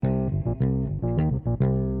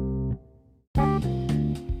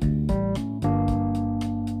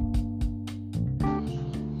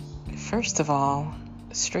First of all,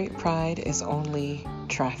 straight pride is only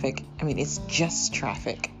traffic. It's just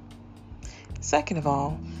traffic. Second of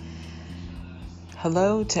all,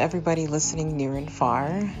 hello to everybody listening near and far,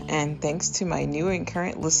 and thanks to my new and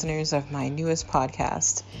current listeners of my newest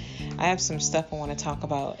podcast. I have some stuff I want to talk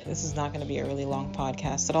about. This is not going to be a really long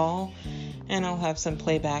podcast at all, and I'll have some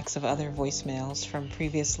playbacks of other voicemails from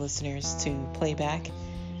previous listeners to playback,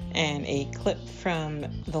 and a clip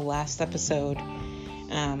from the last episode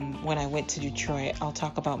when I went to Detroit. I'll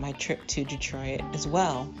talk about my trip to Detroit as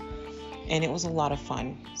well, and it was a lot of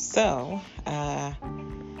fun. So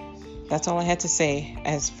that's all I had to say.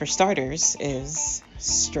 As for starters, is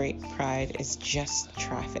straight pride is just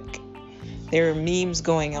traffic. There are memes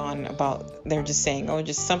going on about, they're just saying,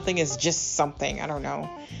 just something is just something. I don't know.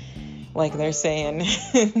 Like they're saying,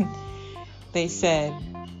 they said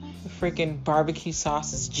freaking barbecue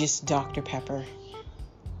sauce is just Dr. Pepper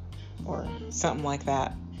or something like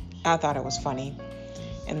that. I thought it was funny.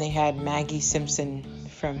 And they had Maggie Simpson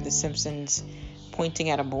from The Simpsons pointing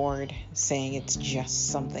at a board saying it's just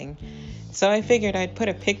something. So I figured I'd put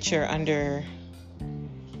a picture under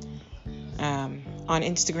on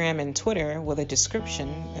Instagram and Twitter with a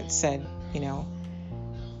description that said,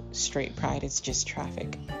 straight pride is just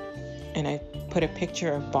traffic. And I put a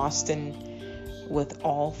picture of Boston with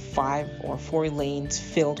all 5 or 4 lanes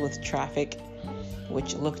filled with traffic,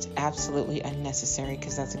 which looked absolutely unnecessary,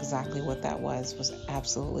 because that's exactly what that was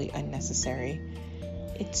absolutely unnecessary.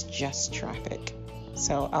 It's just traffic.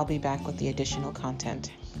 So I'll be back with the additional content.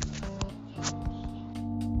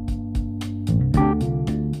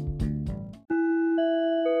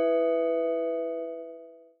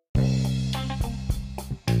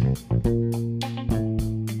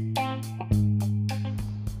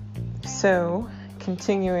 So,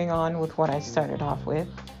 continuing on with what I started off with,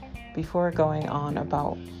 before going on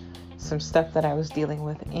about some stuff that I was dealing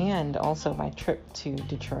with and also my trip to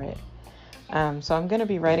Detroit. So I'm going to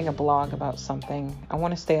be writing a blog about something. I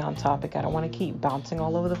want to stay on topic. I don't want to keep bouncing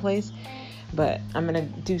all over the place, but I'm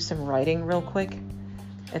going to do some writing real quick.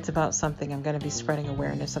 It's about something. I'm going to be spreading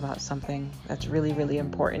awareness about something that's really, really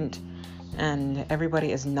important, and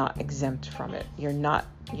everybody is not exempt from it. You're not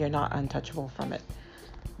untouchable from it.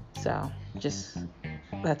 So just,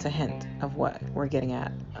 that's a hint of what we're getting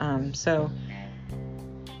at. So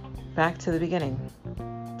back to the beginning.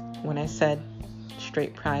 When I said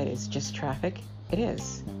straight pride is just traffic, it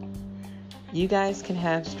is. You guys can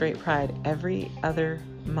have straight pride every other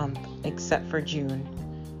month except for June.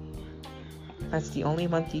 That's the only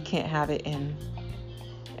month you can't have it in.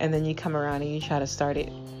 And then you come around and you try to start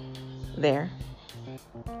it there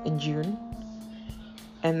in June.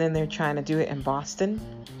 And then they're trying to do it in Boston.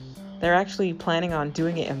 They're actually planning on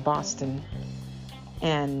doing it in Boston.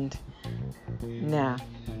 And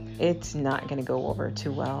it's not going to go over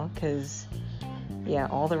too well, because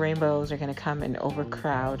all the rainbows are going to come and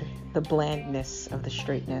overcrowd the blandness of the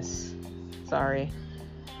straightness. Sorry,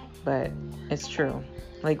 but it's true.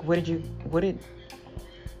 Like, what did you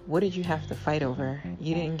have to fight over?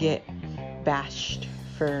 You didn't get bashed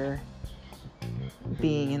for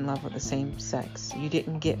being in love with the same sex. You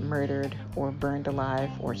didn't get murdered or burned alive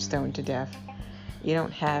or stoned to death. You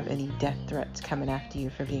don't have any death threats coming after you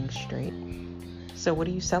for being straight. So what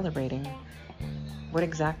are you celebrating? What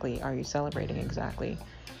exactly are you celebrating exactly?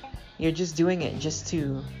 You're just doing it just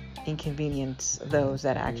to inconvenience those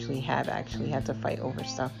that actually had to fight over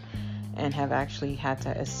stuff and have actually had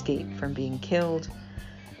to escape from being killed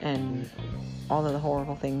and all of the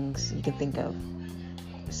horrible things you can think of.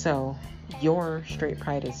 So your straight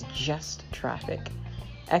pride is just traffic.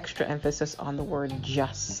 Extra emphasis on the word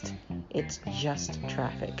just. It's just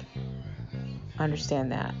traffic.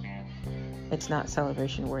 Understand that. It's not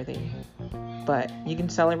celebration worthy. But you can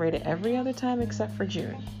celebrate it every other time except for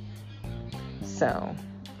June. So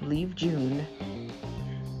leave June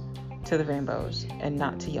to the rainbows and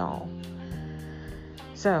not to y'all.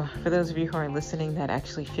 So for those of you who are listening that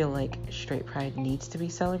actually feel like straight pride needs to be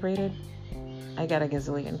celebrated, I got a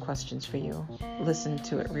gazillion questions for you. Listen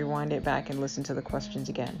to it, rewind it back, and listen to the questions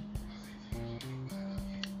again.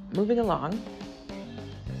 Moving along.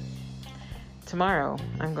 Tomorrow,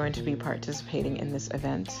 I'm going to be participating in this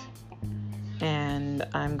event, and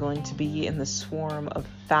I'm going to be in the swarm of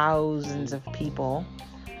thousands of people,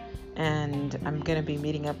 and I'm going to be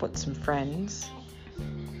meeting up with some friends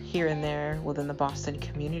here and there within the Boston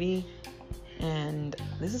community, and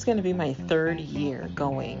this is going to be my 3rd year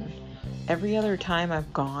going. Every other time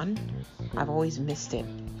I've gone, I've always missed it.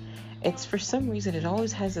 It's, for some reason, it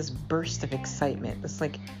always has this burst of excitement, this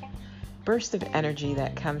like burst of energy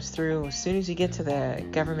that comes through as soon as you get to the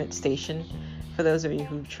government station. For those of you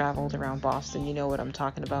who've traveled around Boston, you know what I'm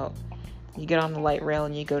talking about. You get on the light rail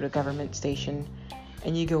and you go to Government Station,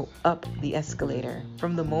 and you go up the escalator.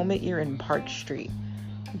 From the moment you're in Park Street,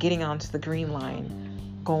 getting onto the Green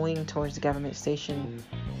Line, going towards the Government Station,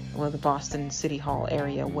 the Boston City Hall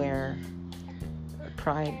area where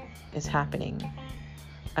Pride is happening.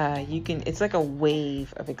 It's like a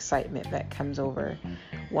wave of excitement that comes over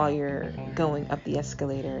while you're going up the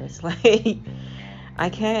escalator. It's like, I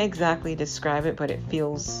can't exactly describe it, but it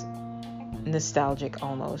feels nostalgic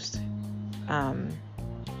almost. And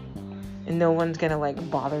no one's gonna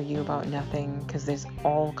bother you about nothing, because there's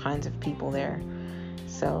all kinds of people there.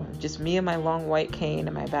 So just me and my long white cane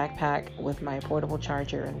and my backpack with my portable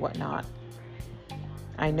charger and whatnot.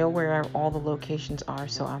 I know where all the locations are,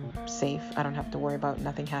 so I'm safe. I don't have to worry about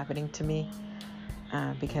nothing happening to me,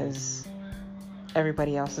 because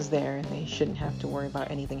everybody else is there and they shouldn't have to worry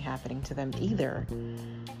about anything happening to them either.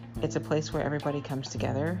 It's a place where everybody comes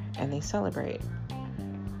together and they celebrate.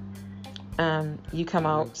 You come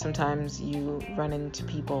out, sometimes you run into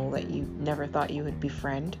people that you never thought you would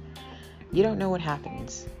befriend. You don't know what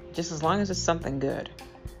happens. Just as long as it's something good.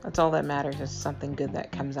 That's all that matters, is something good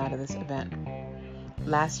that comes out of this event.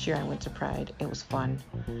 Last year I went to Pride. It was fun.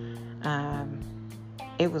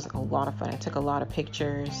 It was a lot of fun. I took a lot of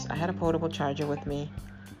pictures. I had a portable charger with me.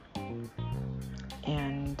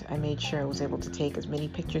 And I made sure I was able to take as many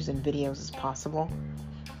pictures and videos as possible.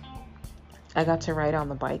 I got to ride on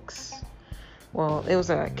the bikes. Well, it was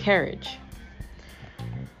a carriage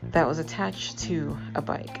that was attached to a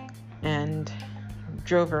bike, and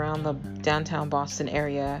drove around the downtown Boston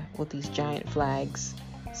area with these giant flags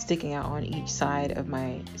sticking out on each side of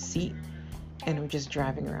my seat, and we're just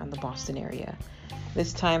driving around the Boston area.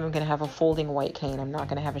 This time I'm going to have a folding white cane. I'm not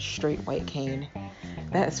going to have a straight white cane.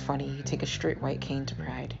 That is funny. You take a straight white cane to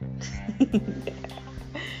Pride.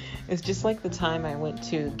 It's just like the time I went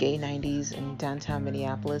to Gay 90s in downtown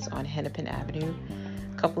Minneapolis on Hennepin Avenue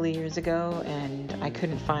a couple of years ago, and I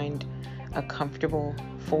couldn't find a comfortable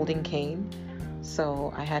folding cane,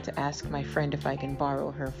 so I had to ask my friend if I can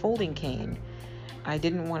borrow her folding cane. I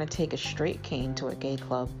didn't want to take a straight cane to a gay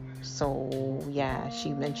club, so yeah,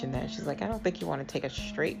 she mentioned that. She's like, I don't think you want to take a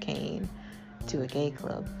straight cane to a gay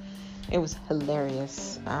club. It was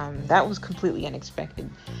hilarious. That was completely unexpected.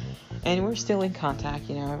 And we're still in contact,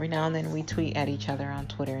 every now and then we tweet at each other on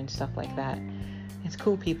Twitter and stuff like that. It's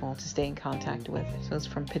cool people to stay in contact with. So it's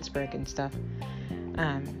from Pittsburgh and stuff.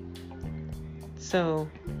 So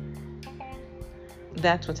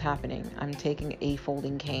that's what's happening. I'm taking a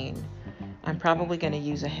folding cane. I'm probably going to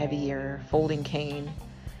use a heavier folding cane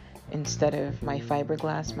instead of my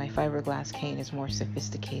fiberglass. My fiberglass cane is more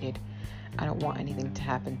sophisticated. I don't want anything to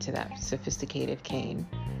happen to that sophisticated cane,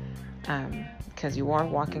 because you are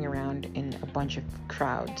walking around in a bunch of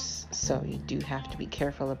crowds, so you do have to be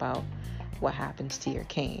careful about what happens to your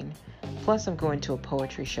cane. Plus, I'm going to a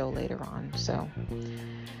poetry show later on, so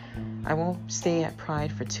I won't stay at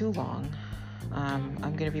Pride for too long. I'm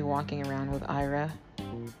going to be walking around with Ira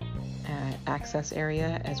at Access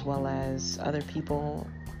area, as well as other people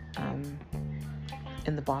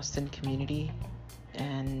in the Boston community,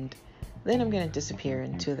 and then I'm going to disappear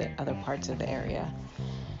into the other parts of the area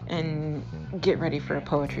and get ready for a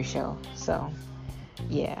poetry show. So,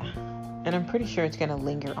 yeah. And I'm pretty sure it's going to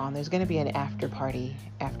linger on. There's going to be an after party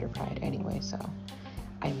after Pride anyway, so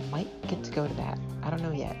I might get to go to that. I don't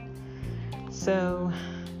know yet. So,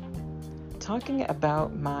 talking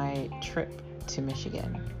about my trip to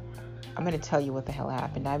Michigan, I'm going to tell you what the hell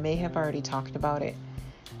happened. I may have already talked about it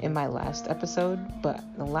in my last episode, but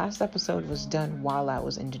the last episode was done while I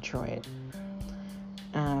was in Detroit.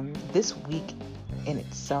 This week in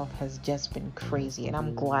itself has just been crazy, and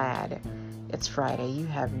I'm glad it's Friday. You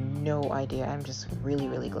have no idea. I'm just really,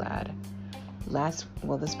 really glad. This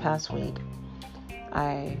past week,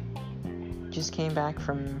 I just came back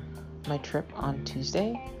from my trip on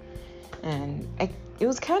Tuesday, and it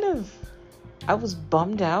was I was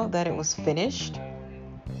bummed out that it was finished,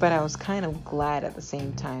 but I was kind of glad at the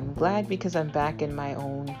same time. Glad because I'm back in my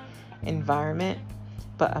own environment,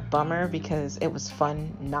 but a bummer because it was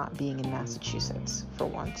fun not being in Massachusetts for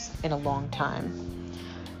once in a long time.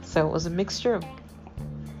 So it was a mixture of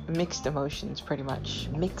mixed emotions, pretty much.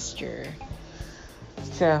 Mixture.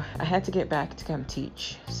 So I had to get back to come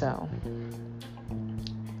teach. So,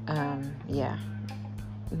 yeah.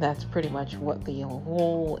 That's pretty much what the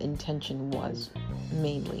whole intention was,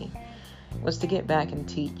 mainly. Was to get back and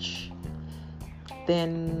teach.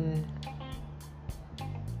 Then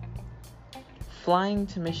flying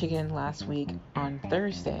to Michigan last week on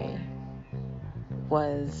Thursday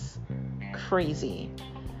was crazy.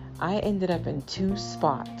 I ended up in two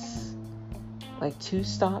stops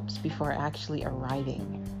before actually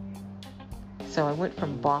arriving. So I went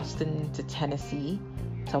from Boston to Tennessee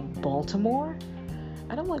to Baltimore.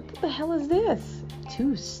 And I'm like, what the hell is this?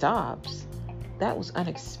 2 stops. That was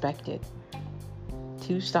unexpected.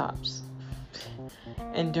 2 stops.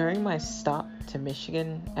 And during my stop to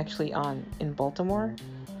Michigan, actually in Baltimore,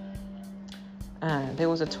 there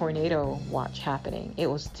was a tornado watch happening. It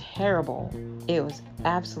was terrible. It was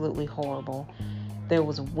absolutely horrible. There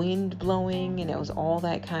was wind blowing and it was all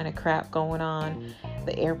that kind of crap going on.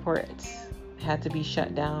 The airports had to be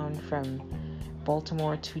shut down from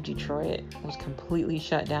Baltimore to Detroit. It was completely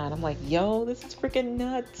shut down. I'm like, yo, this is freaking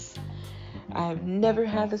nuts. I've never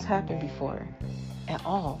had this happen before at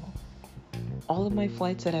all. All of my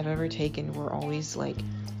flights that I've ever taken were always like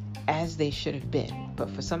as they should have been,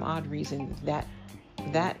 but for some odd reason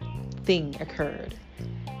that thing occurred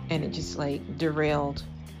and it just like derailed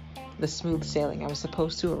the smooth sailing. I was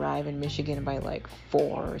supposed to arrive in Michigan by like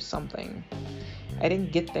 4 or something. I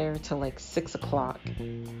didn't get there till like 6 o'clock,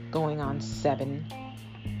 going on 7,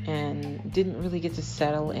 and didn't really get to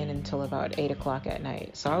settle in until about 8 o'clock at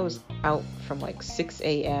night. So I was out from like 6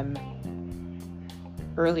 a.m.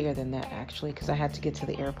 earlier than that actually, because I had to get to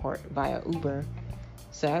the airport via Uber.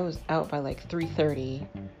 So I was out by like 3:30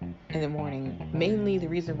 in the morning. Mainly the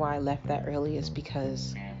reason why I left that early is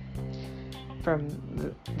because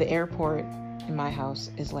from the airport in my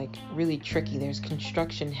house is like really tricky. There's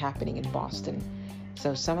construction happening in Boston.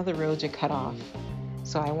 So some of the roads are cut off.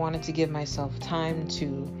 So I wanted to give myself time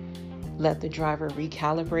to let the driver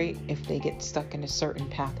recalibrate if they get stuck in a certain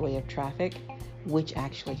pathway of traffic, which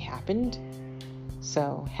actually happened.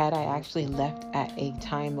 So had I actually left at a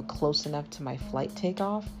time close enough to my flight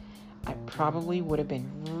takeoff, I probably would have been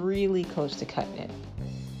really close to cutting it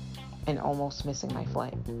and almost missing my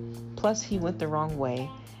flight. Plus, he went the wrong way.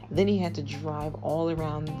 Then he had to drive all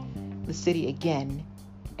around the city again,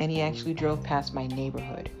 and he actually drove past my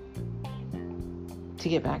neighborhood to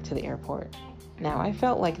get back to the airport. Now, I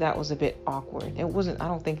felt like that was a bit awkward. I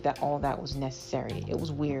don't think that all that was necessary. It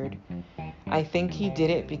was weird. I think he did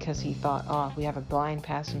it because he thought, oh, we have a blind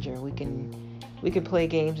passenger. We can play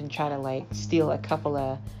games and try to like steal a couple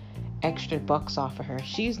of extra bucks off of her.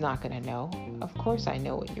 She's not gonna know. Of course I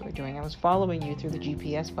know what you were doing. I was following you through the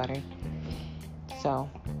GPS, buddy. So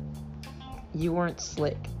you weren't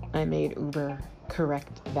slick. I made Uber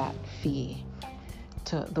correct that fee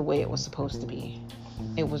to the way it was supposed to be.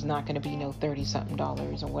 It was not going to be no $30-something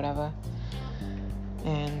or whatever.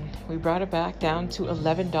 And we brought it back down to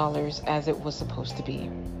 $11 as it was supposed to be.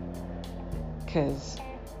 Because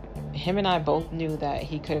him and I both knew that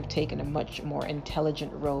he could have taken a much more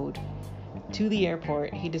intelligent road to the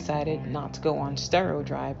airport. He decided not to go on Sparrow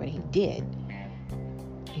Drive, and he did.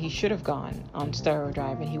 He should have gone on Sparrow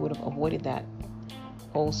Drive, and he would have avoided that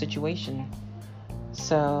whole situation.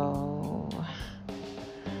 So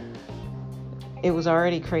it was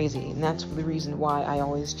already crazy, and that's the reason why I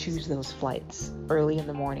always choose those flights early in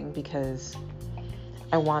the morning, because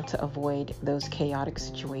I want to avoid those chaotic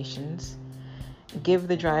situations, give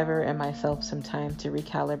the driver and myself some time to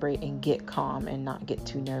recalibrate and get calm and not get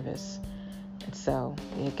too nervous. And so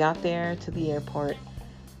we got there to the airport.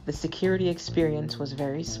 The security experience was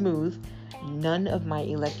very smooth. None of my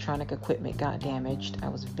electronic equipment got damaged. I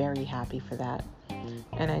was very happy for that.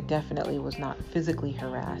 And I definitely was not physically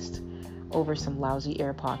harassed over some lousy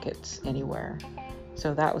air pockets anywhere.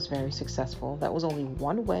 So that was very successful. That was only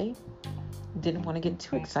one way. Didn't want to get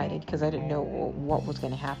too excited because I didn't know what was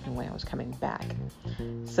going to happen when I was coming back.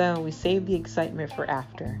 So we saved the excitement for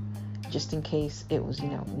after, just in case it was,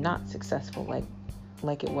 not successful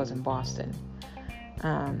like it was in Boston.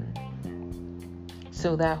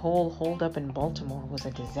 So that whole hold up in Baltimore was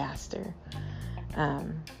a disaster.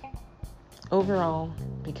 Overall,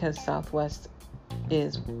 because Southwest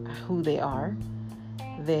is who they are,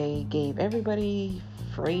 they gave everybody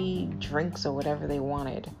free drinks or whatever they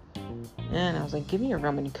wanted. And I was like, give me a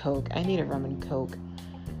rum and coke. I need a rum and coke.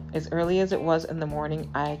 As early as it was in the morning,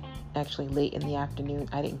 actually late in the afternoon,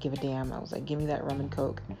 I didn't give a damn. I was like, give me that rum and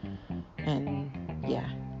coke. And yeah,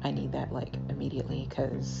 I need that like immediately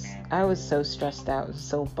because I was so stressed out, I was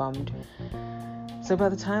so bummed. So by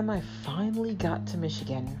the time I finally got to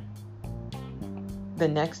Michigan, the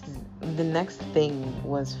next thing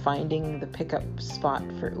was finding the pickup spot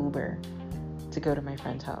for Uber to go to my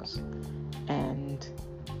friend's house. And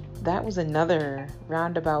that was another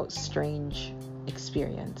roundabout strange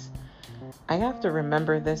experience. I have to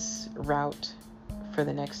remember this route for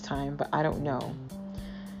the next time, but I don't know.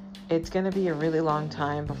 It's going to be a really long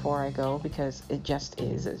time before I go because it just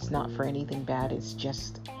is. It's not for anything bad. It's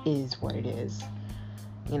just is what it is.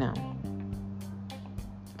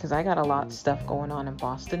 Because I got a lot of stuff going on in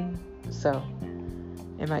Boston. So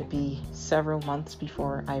It might be several months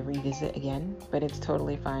before I revisit again, but it's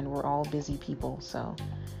totally fine. We're all busy people, so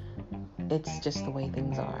it's just the way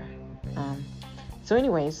things are. So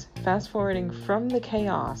anyways, fast forwarding from the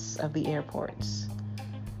chaos of the airports,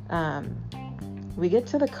 we get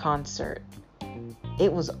to the concert.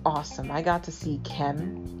 It was awesome. I got to see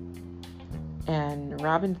Kem, and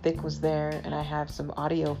Robin Thicke was there, and I have some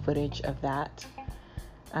audio footage of that.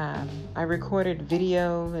 I recorded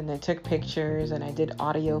video, and I took pictures, and I did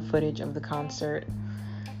audio footage of the concert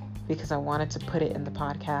because I wanted to put it in the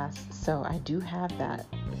podcast. So I do have that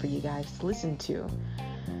for you guys to listen to.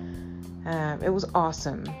 It was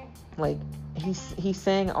awesome. Like, he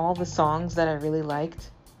sang all the songs that I really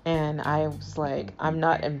liked, and I was like, I'm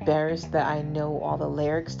not embarrassed that I know all the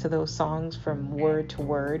lyrics to those songs from word to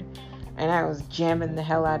word, and I was jamming the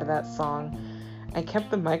hell out of that song. I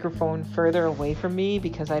kept the microphone further away from me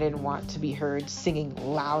because I didn't want to be heard singing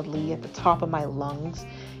loudly at the top of my lungs.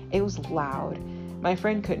 It was loud. My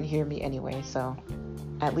friend couldn't hear me anyway, so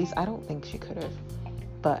at least I don't think she could have.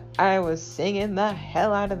 But I was singing the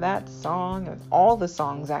hell out of that song, all the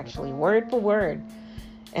songs actually, word for word.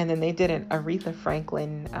 And then they did an Aretha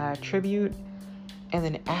Franklin tribute. And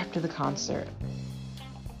then after the concert,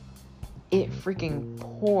 it freaking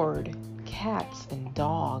poured cats and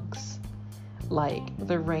dogs. Like,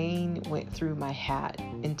 the rain went through my hat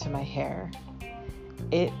into my hair.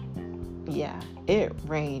 It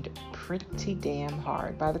rained pretty damn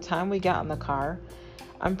hard. By the time we got in the car,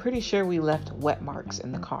 I'm pretty sure we left wet marks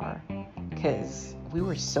in the car because we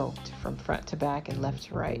were soaked from front to back and left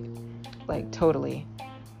to right. Like, totally.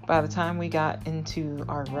 By the time we got into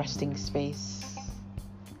our resting space,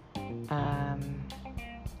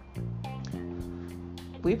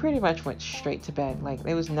 we pretty much went straight to bed. Like,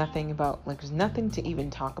 there was nothing to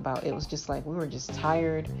even talk about. It was just like, we were just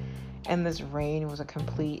tired, and this rain was a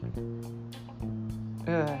complete,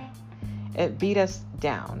 it beat us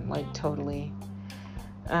down, like, totally.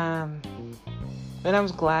 And I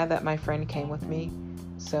was glad that my friend came with me.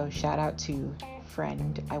 So shout out to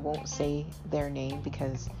friend. I won't say their name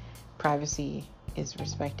because privacy is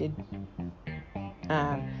respected.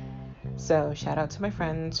 So shout out to my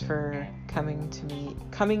friends for coming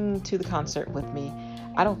to the concert with me.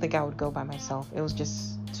 I don't think I would go by myself. It was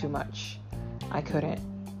just too much. I couldn't.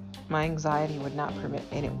 My anxiety would not permit,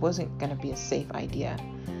 and it wasn't going to be a safe idea.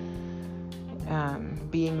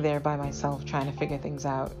 Being there by myself trying to figure things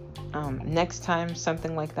out. Next time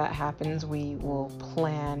something like that happens, we will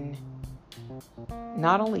plan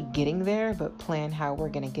not only getting there, but plan how we're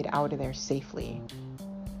going to get out of there safely.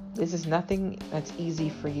 This is nothing that's easy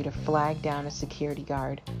for you to flag down a security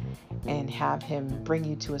guard and have him bring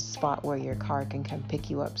you to a spot where your car can come pick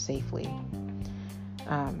you up safely.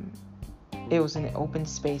 It was an open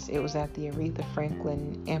space. It was at the Aretha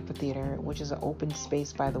Franklin Amphitheater, which is an open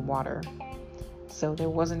space by the water. So there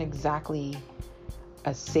wasn't exactly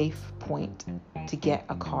a safe point to get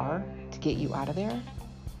a car to get you out of there.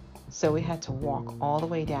 So we had to walk all the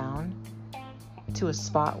way down to a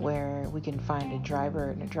spot where we can find a driver,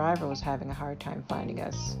 and the driver was having a hard time finding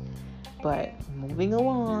us. But moving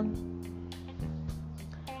along,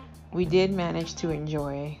 we did manage to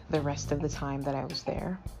enjoy the rest of the time that I was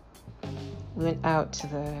there. We went out to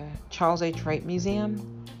the Charles H. Wright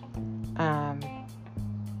Museum,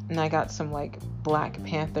 and I got some like Black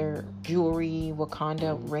Panther jewelry,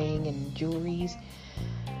 Wakanda ring and jewelries.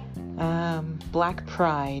 Black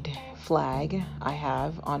Pride flag I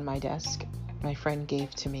have on my desk. My friend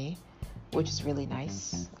gave to me, which is really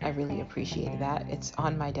nice. I really appreciated that. It's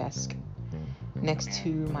on my desk next to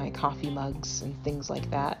my coffee mugs and things like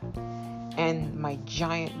that, and my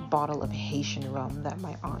giant bottle of Haitian rum that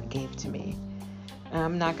my aunt gave to me.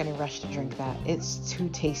 I'm not going to rush to drink that. It's too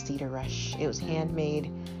tasty to rush. It was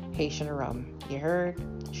handmade Haitian rum. You heard?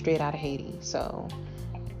 Straight out of Haiti. So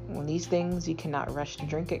when these things, you cannot rush to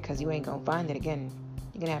drink it because you ain't going to find it again.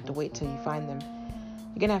 You're going to have to wait till you find them.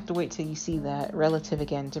 You're going to have to wait till you see that relative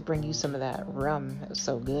again to bring you some of that rum. It was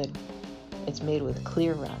so good. It's made with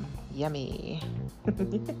clear rum. Yummy.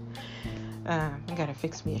 I gotta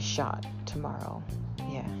fix me a shot tomorrow.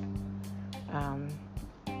 Yeah.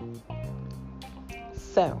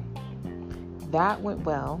 So that went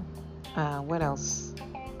well. What else?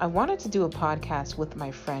 I wanted to do a podcast with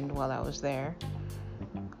my friend while I was there,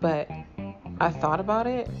 but I thought about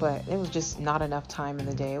it, but it was just not enough time in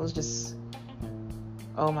the day. It was just,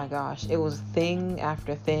 oh my gosh, it was thing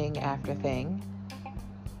after thing after thing.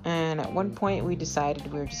 And at one point we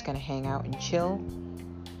decided we were just gonna hang out and chill,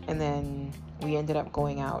 and then we ended up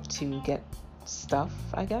going out to get stuff,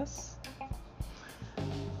 I guess,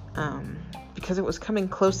 because it was coming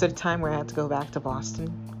close to the time where I had to go back to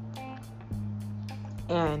Boston.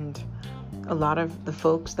 And a lot of the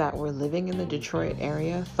folks that were living in the Detroit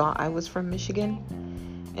area thought I was from Michigan.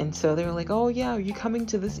 And so they were like, oh yeah, are you coming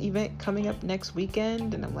to this event coming up next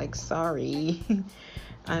weekend? And I'm like, sorry.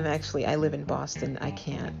 I live in Boston. I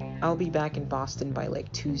can't. I'll be back in Boston by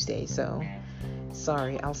like Tuesday. So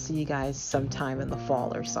sorry, I'll see you guys sometime in the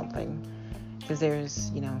fall or something. Because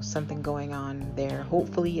there's, something going on there.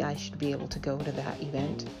 Hopefully I should be able to go to that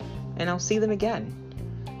event and I'll see them again.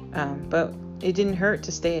 But it didn't hurt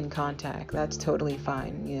to stay in contact. That's totally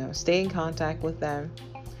fine. Stay in contact with them.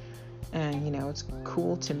 And, it's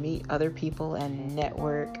cool to meet other people and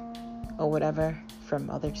network or whatever from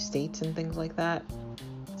other states and things like that.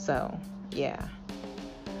 So, yeah.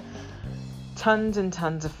 Tons and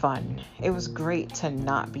tons of fun. It was great to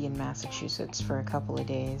not be in Massachusetts for a couple of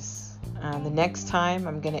days. The next time,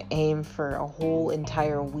 I'm going to aim for a whole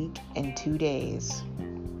entire week and 2 days.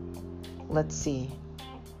 Let's see.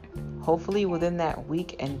 Hopefully within that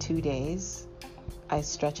week and 2 days, I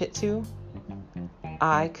stretch it to,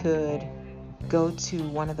 I could go to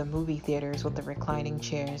one of the movie theaters with the reclining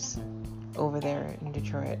chairs over there in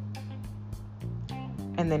Detroit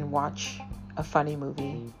and then watch a funny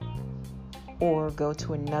movie or go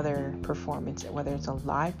to another performance, whether it's a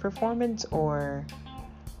live performance or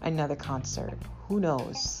another concert. Who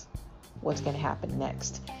knows what's going to happen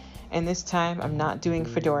next? And this time I'm not doing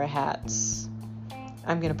fedora hats.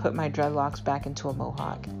 I'm going to put my dreadlocks back into a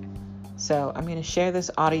mohawk. So I'm going to share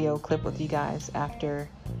this audio clip with you guys after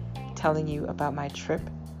telling you about my trip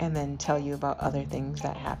and then tell you about other things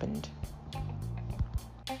that happened.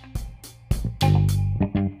 At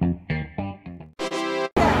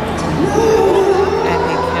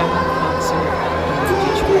a Camel concert in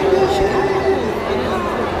Detroit, Michigan.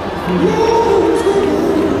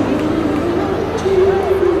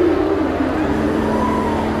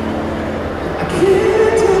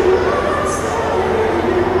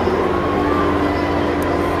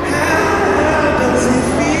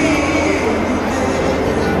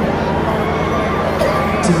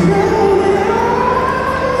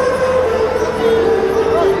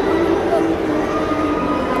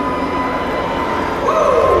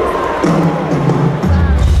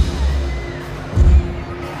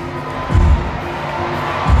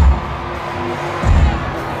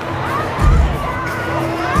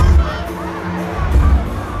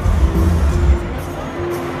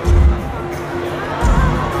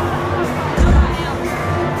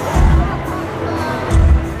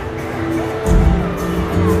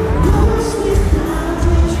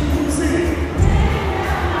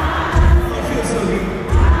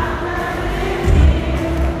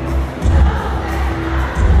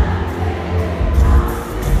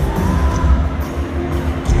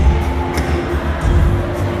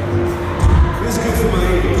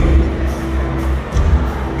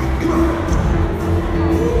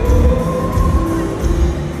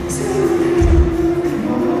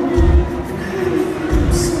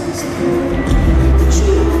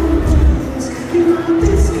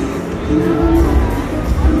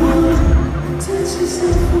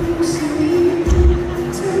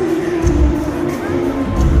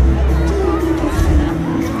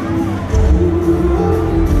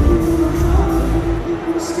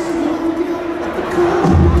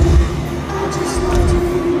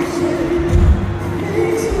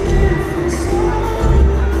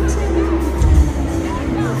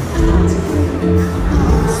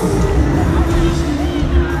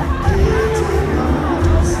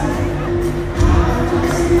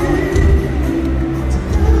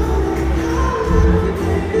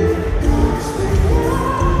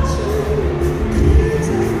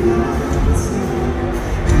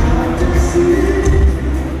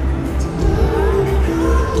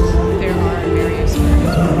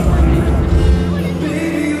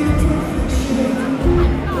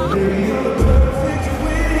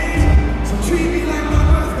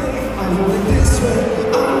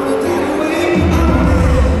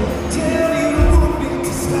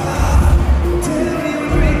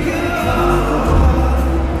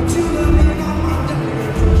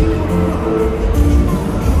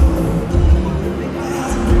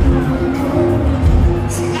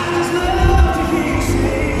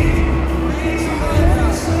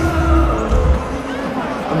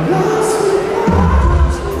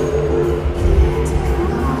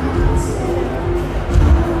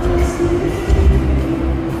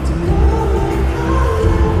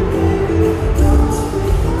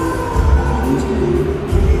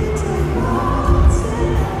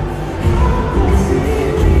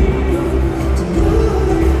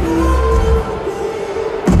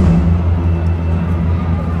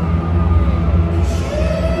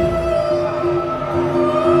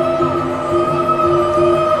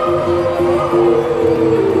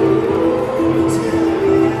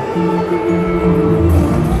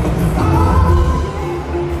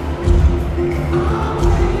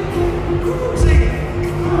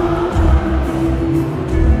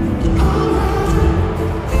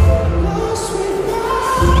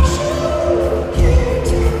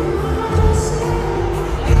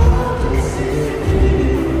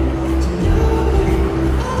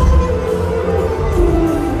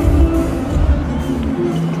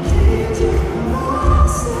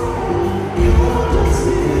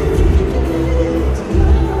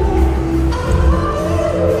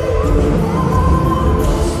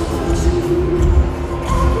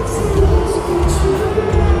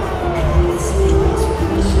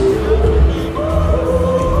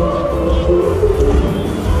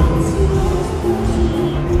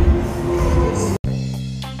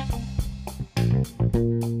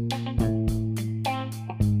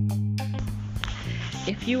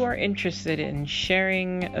 are interested in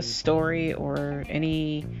sharing a story or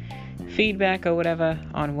any feedback or whatever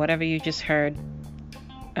on whatever you just heard,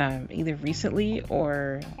 either recently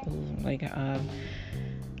or like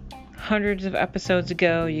hundreds of episodes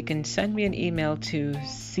ago, you can send me an email to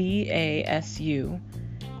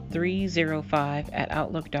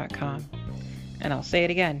casu305@outlook.com. And I'll say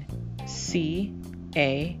it again,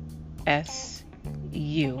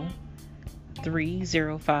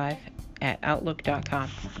 casu305@outlook.com.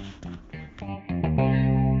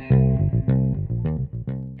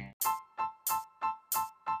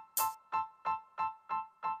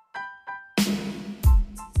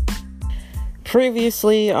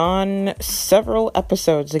 Previously on several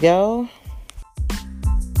episodes ago.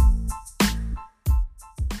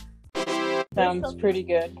 Sounds pretty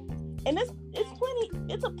good. And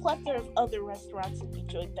it's a plethora of other restaurants in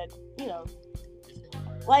Detroit that,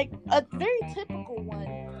 like a very typical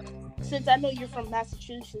one, since I know you're from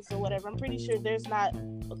Massachusetts or whatever, I'm pretty sure there's not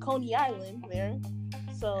a Coney Island there.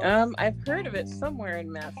 So I've heard of it somewhere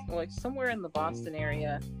in somewhere in the Boston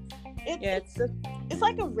area. It's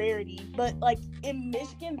like a rarity, but like in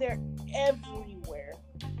Michigan, they're everywhere.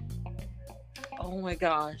 Oh my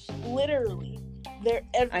gosh. Literally, they're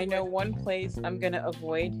everywhere. I know one place I'm going to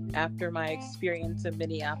avoid after my experience in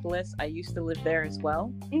Minneapolis. I used to live there as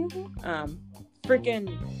well. Mm-hmm. Freaking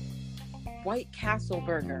White Castle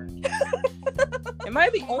Burger. Am I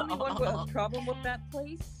the only one with a problem with that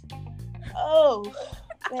place? Oh,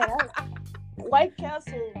 man. White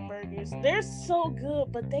Castle burgers, they're so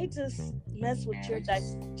good, but they just mess with your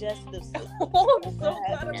digestive system. Oh, I'm so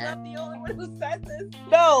glad I'm not the only one who says this.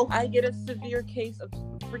 No. I get a severe case of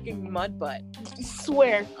freaking mud butt. I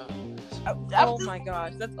swear. Oh my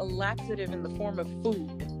gosh, that's a laxative in the form of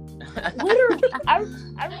food. Literally, I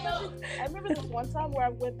remember this one time where I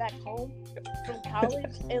went back home from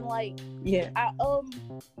college and my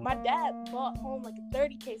dad bought home like a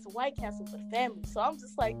 30 case of White Castle for the family. So I'm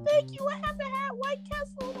just like, thank you, I haven't had White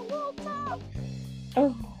Castle in a long time.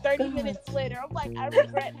 Oh, 30 minutes later, I'm like, I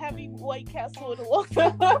regret having White Castle in a long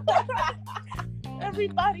time.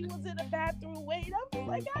 Everybody was in the bathroom waiting. I'm just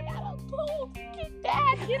like, I gotta poop.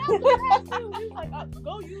 Dad, get out the bathroom. He's like,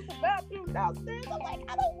 go use the bathroom downstairs. I'm like,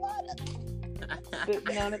 I don't want to.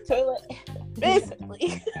 Sitting on a toilet.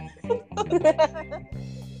 Basically.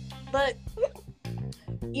 But,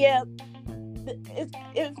 yeah,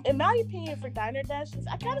 in my opinion, for Diner Dashes,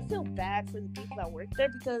 I kind of feel bad for the people that work there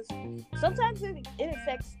because sometimes it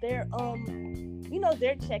affects their,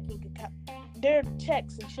 their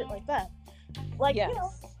checks and shit like that. Like, yes.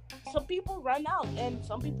 Some people run out and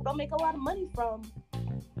some people don't make a lot of money from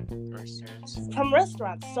restaurants.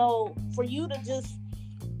 So for you to just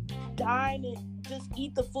dine and just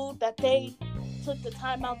eat the food that they took the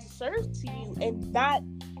time out to serve to you and not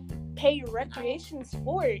pay your recreations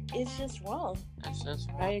for it is just wrong. That's just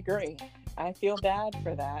wrong. I agree. I feel bad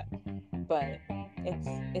for that, but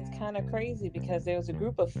it's kind of crazy because there was a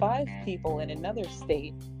group of 5 people in another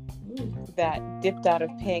state that dipped out of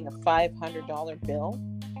paying a $500 bill.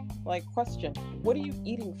 Like, question, what are you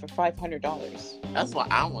eating for $500? That's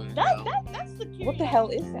what I want to know. That's the cure. What the hell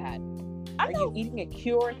is that? Are know. you eating a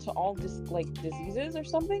cure to all diseases or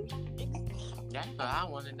something? That's what I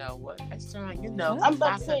want to know. What restaurant, I'm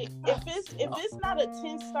about to say, if it's not a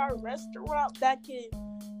 10-star restaurant that can,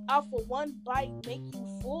 off of one bite, make you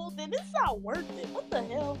full, then it's not worth it. What the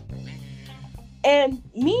hell? And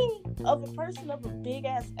me, of a person of a big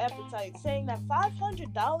ass appetite, saying that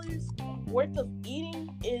 $500 worth of eating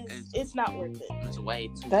it's not worth it. It's way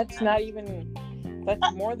too. That's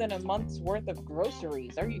more than a month's worth of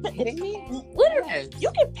groceries. Are you kidding me? Literally, Yes.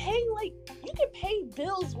 you can pay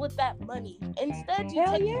bills with that money. Instead, you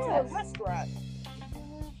take it to a restaurant.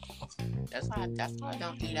 That's why I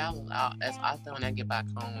don't eat out. That's often when I get back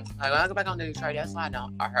home. Like when I go back home to Detroit, that's why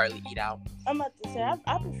I hardly eat out. I'm about to say I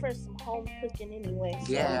prefer some home cooking anyway.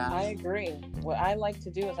 So. Yeah, I agree. What I like to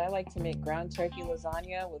do is I like to make ground turkey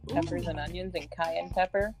lasagna with peppers and onions and cayenne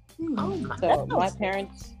pepper. Oh my. So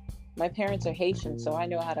my parents are Haitian, so I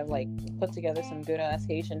know how to put together some good ass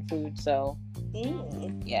Haitian food. So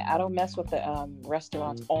yeah, I don't mess with the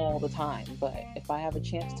restaurants all the time, but if I have a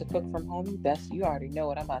chance to cook from home, you already know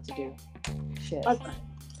what I'm about to do. Shit. I'm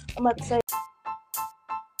about to say.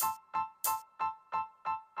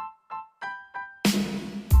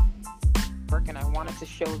 And I wanted to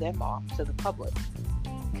show them off to the public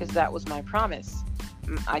because that was my promise.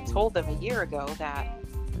 I told them a year ago that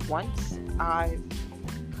once I've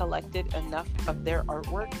collected enough of their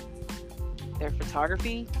artwork, their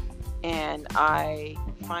photography, and I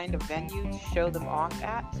find a venue to show them off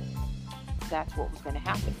at, that's what was going to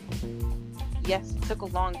happen. yes, it took a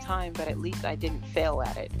long time, but at least I didn't fail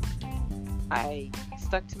at it. I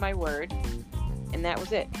stuck to my word, and that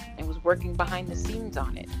was it. I was working behind the scenes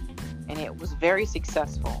on it, and it was very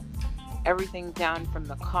successful. Everything down from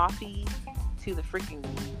the coffee to the freaking,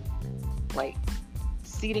 like,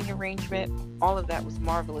 seating arrangement, all of that was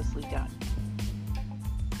marvelously done.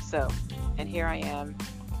 So, and here I am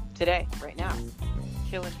today, right now,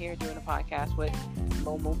 chilling here doing a podcast with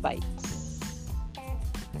Momo Bites.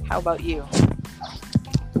 How about you?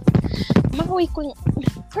 My week went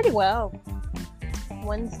pretty well.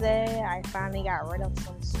 Wednesday, I finally got rid of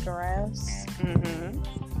some stress. Mm-hmm.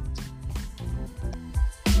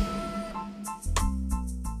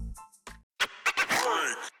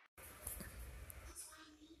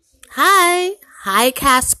 Hi,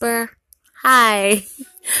 Casper. Hi.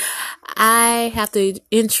 I have to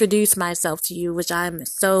introduce myself to you, which I'm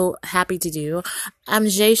so happy to do. I'm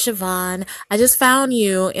Jay Siobhan. I just found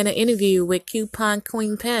you in an interview with Coupon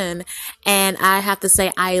Queen Pen, and I have to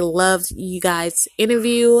say I loved you guys'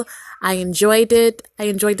 interview. I enjoyed it. I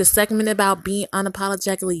enjoyed the segment about being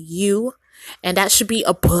unapologetically you, and that should be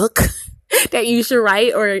a book that you should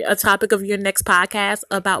write, or a topic of your next podcast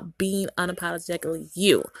about being unapologetically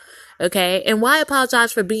you. Okay? And why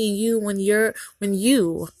apologize for being you when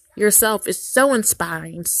you yourself is so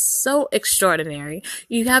inspiring, so extraordinary.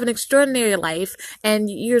 You have an extraordinary life and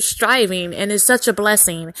you're striving, and it's such a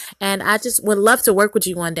blessing. And I just would love to work with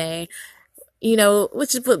you one day,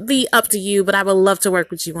 which would be up to you, but I would love to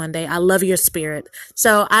work with you one day. I love your spirit.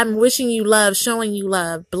 So I'm wishing you love, showing you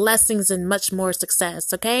love, blessings, and much more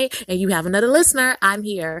success. Okay. And you have another listener. I'm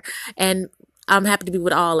here, and I'm happy to be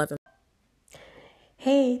with all of them.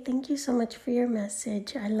 Hey, thank you so much for your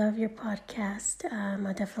message. I love your podcast.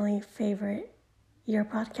 I definitely favorite your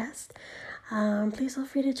podcast. Please feel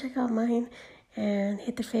free to check out mine and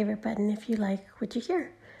hit the favorite button if you like what you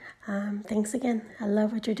hear. Thanks again. I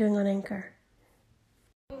love what you're doing on Anchor.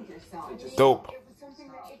 Dope.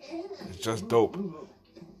 It's just dope.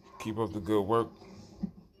 Keep up the good work.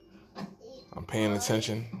 I'm paying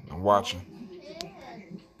attention. I'm watching.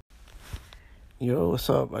 Yo, what's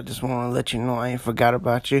up? I just want to let you know I ain't forgot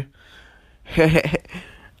about you.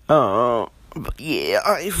 But yeah,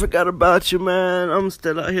 I ain't forgot about you, man. I'm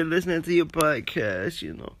still out here listening to your podcast,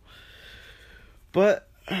 But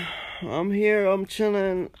I'm here, I'm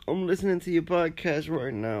chilling, I'm listening to your podcast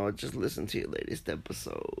right now. I just listened to your latest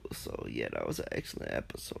episode. So yeah, that was an excellent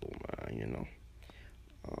episode, man,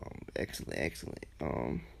 Excellent.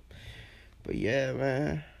 But yeah,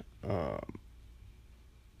 man.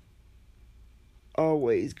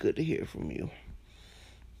 Always good to hear from you.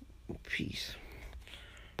 Peace.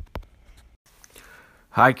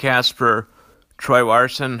 Hi, Casper. Troy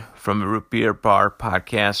Larson from the Root Beer Bar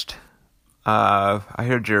podcast. I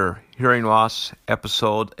heard your hearing loss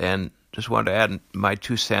episode and just wanted to add my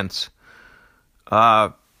 2 cents.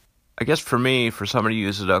 I guess for me, for somebody who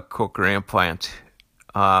uses a cochlear implant,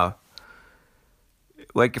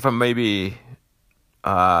 like if I'm maybe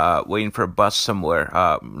waiting for a bus somewhere,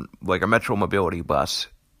 like a Metro Mobility bus,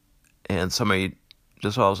 and somebody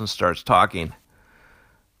just all of a sudden starts talking.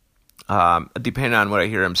 Depending on what I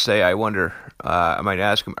hear him say, I wonder, I might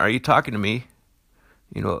ask him, are you talking to me?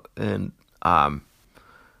 And yeah,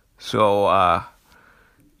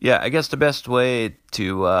 I guess the best way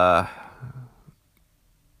to,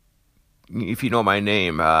 if you know my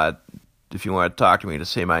name, if you want to talk to me, to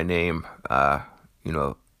say my name,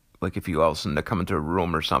 like if you all of a sudden come into a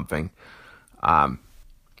room or something.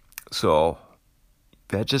 So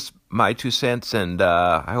that's just my 2 cents, and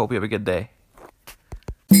I hope you have a good day.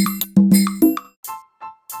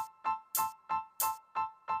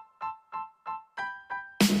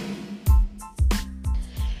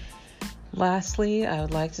 Lastly, I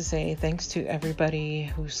would like to say thanks to everybody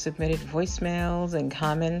who submitted voicemails and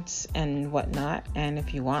comments and whatnot. And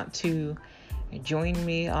if you want to join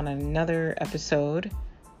me on another episode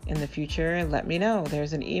in the future, let me know.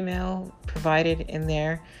 There's an email provided in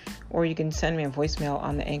there, or you can send me a voicemail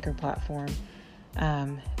on the Anchor platform.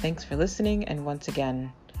 Thanks for listening, and once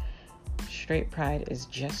again, straight pride is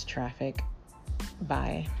just traffic.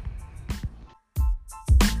 Bye.